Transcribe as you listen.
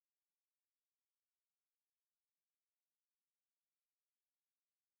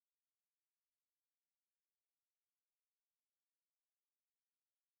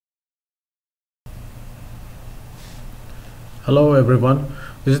Hello everyone,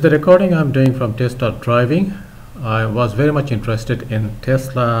 this is the recording I'm doing from Tesla Driving. I was very much interested in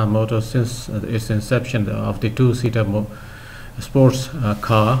Tesla Motors since its inception of the two-seater sports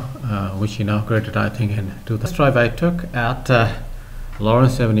car, which inaugurated I think in 2000. Drive I took at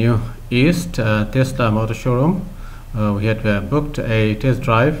Lawrence Avenue East Tesla Motor Showroom. We had booked a test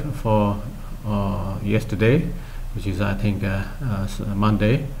drive for yesterday, which is I think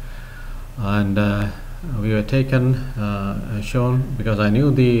Monday, and we were shown because I knew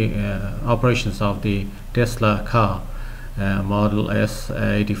the operations of the Tesla car, Model S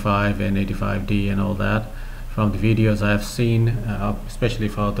 85 and 85D and all that from the videos I have seen, especially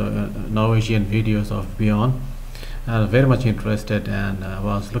for the Norwegian videos of Beyond. I was very much interested and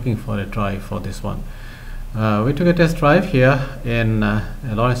was looking for a drive for this one. We took a test drive here in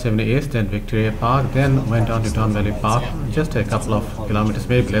Lawrence Avenue East and Victoria Park, then went on to Don Valley Park, just a couple of kilometers,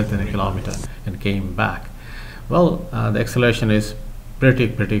 maybe less than a kilometer, and came back. Well, the acceleration is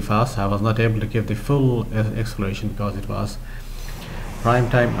pretty fast. I was not able to give the full acceleration because it was prime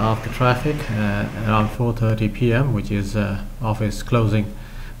time of the traffic, around 4:30 p.m., which is office closing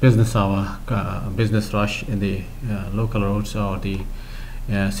business hour, business rush in the local roads or the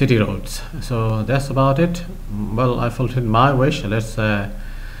city roads. So that's about it. Well, I fulfilled my wish. Let's have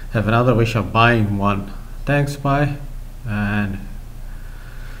another wish of buying one. Thanks, bye, and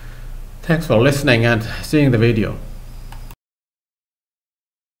thanks for listening and seeing the video.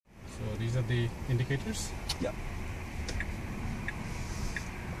 So these are the indicators? Yeah.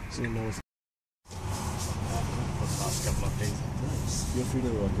 So you know For the last couple of days. nice. Feel free to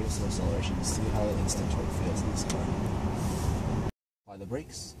give us some acceleration to see how the instant torque feels in this car. Apply the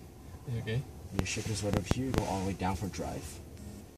brakes. Okay. You shake this right over here, go all the way down for drive.